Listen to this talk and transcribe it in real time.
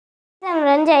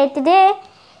Ranjay. Today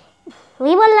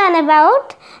we will learn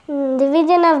about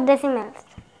division of decimals.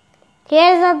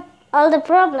 Here's all the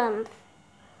problems.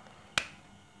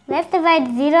 Let's divide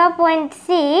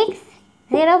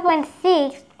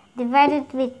 0.6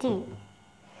 divided with 2.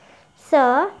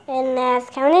 So, and as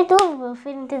how many 2 will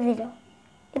fit into 0?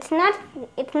 It's not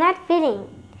fitting.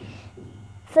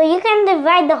 So you can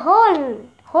divide the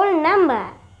whole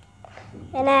number.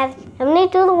 And as how many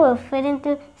 2 will fit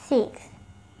into 6?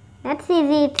 That's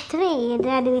easy, it's 3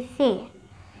 that we see.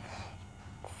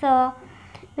 So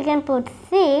we can put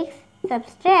 6,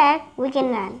 subtract, we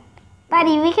can add. But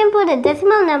we can put a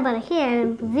decimal number here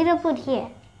and 0 put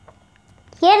here.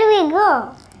 Here we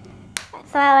go.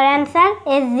 So our answer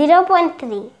is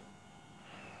 0.3.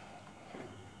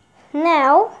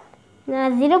 Now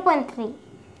 0.3.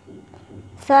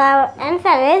 So our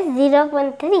answer is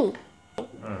 0.3.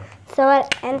 So our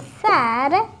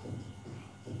answer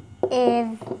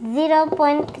is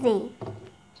 0.3.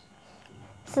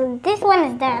 So this one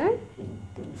is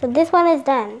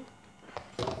done.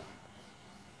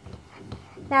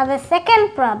 Now the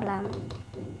second problem.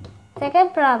 Here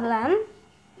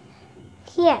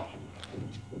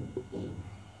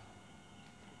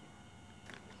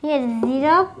is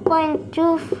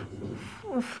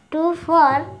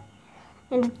 0.224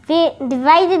 and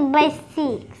divided by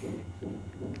 6.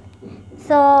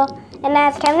 So, and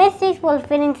as how many 6 will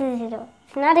fit into 0?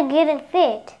 It's not a given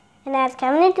fit. And as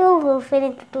how many 2 will fit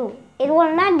into 2? It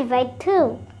will not divide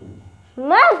 2.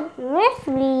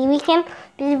 Mostly we can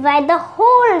divide the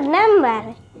whole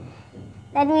number.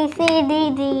 Let me say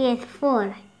DD is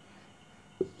 4.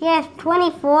 Yes,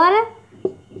 24.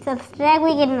 Subtract,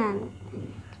 we get none.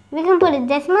 We can put a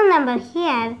decimal number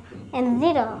here and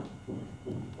 0.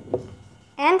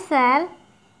 Answer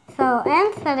is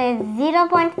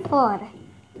 0.4.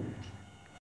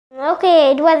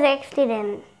 Okay, it was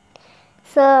accident.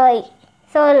 So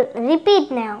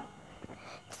repeat now.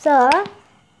 So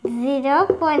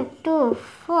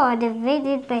 0.24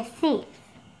 divided by 6.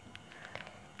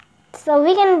 So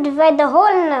we can divide the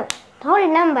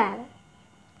whole number.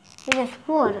 It is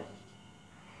 4.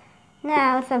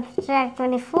 Now subtract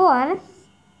 24.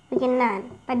 We can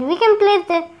none. But we can place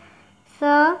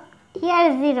the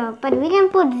here is 0. But we can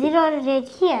put 0 right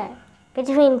here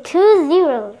between 2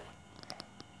 zeros.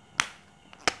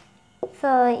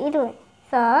 So here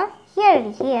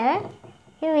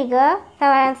we go. So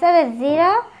our answer is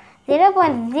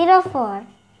 0.04.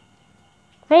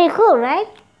 Very cool, right?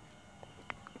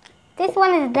 This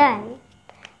one is done.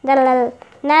 Now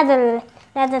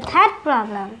the third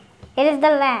problem. It is the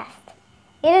last.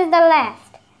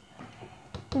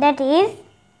 That is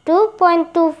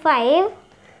 2.25.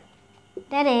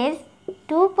 That is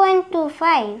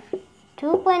 2.25.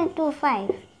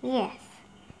 2.25. Yes.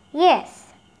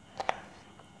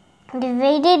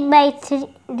 Divided by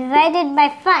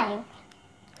 5.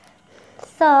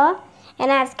 So,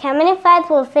 and as how many 5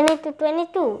 will fit into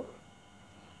 22?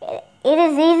 It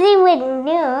is easy with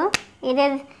new. It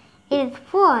is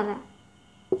 4.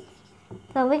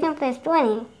 So we can place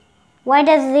 20. Why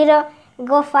does 0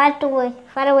 go far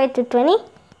away to 20?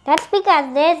 That's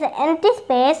because there is an empty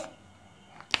space.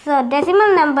 So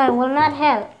decimal number will not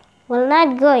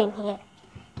go in here.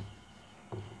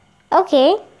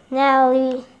 Okay, now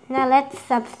let's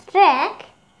subtract.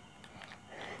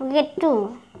 We get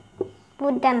 2.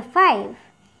 Put down 5.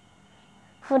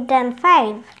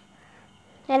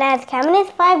 And as how many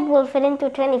 5 will fit into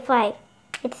 25?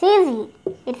 It's easy.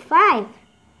 It's 5.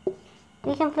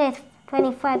 We can place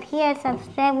 25 here,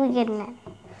 subtract, we get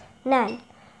none.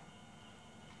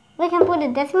 We can put a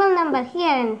decimal number here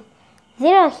and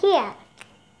 0 here.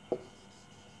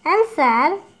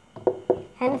 Answer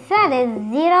is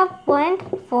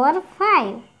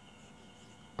 0.45.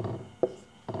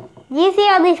 Do you see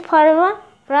all these problems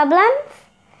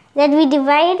that we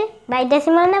divide by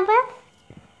decimal numbers?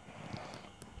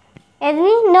 As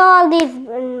we know all these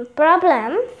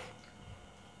problems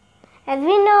that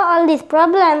we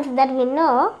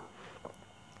know,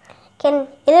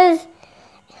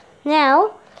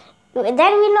 now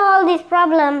that we know all these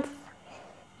problems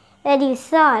that you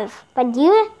solve, but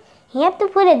you have to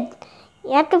put an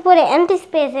empty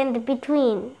space in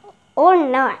between, or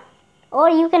not, or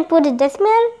you can put a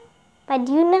decimal, but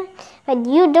you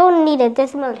don't need a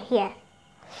decimal here.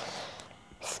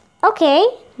 Okay,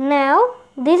 now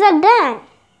these are done.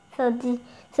 So these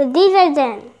are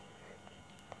done.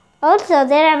 Also,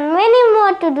 there are many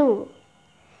more to do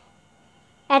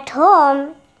at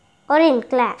home or in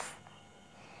class.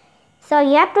 So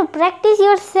you have to practice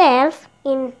yourself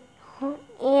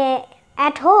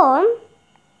at home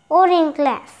or in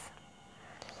class.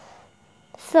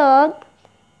 So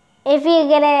if you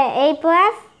get a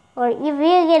plus or if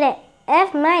you get a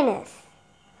F minus,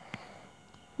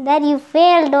 that you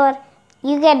failed or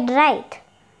you get right.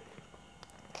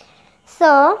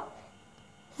 So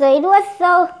it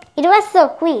was so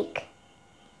quick.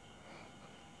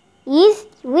 Yes,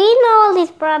 we know all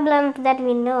these problems that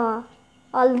we know,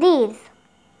 all these.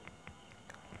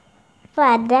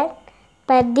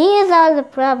 But these are the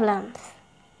problems.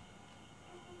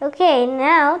 Okay,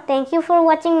 now thank you for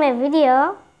watching my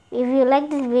video. If you like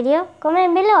this video,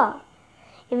 comment below.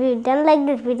 If you don't like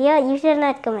this video, you should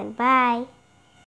not comment. Bye.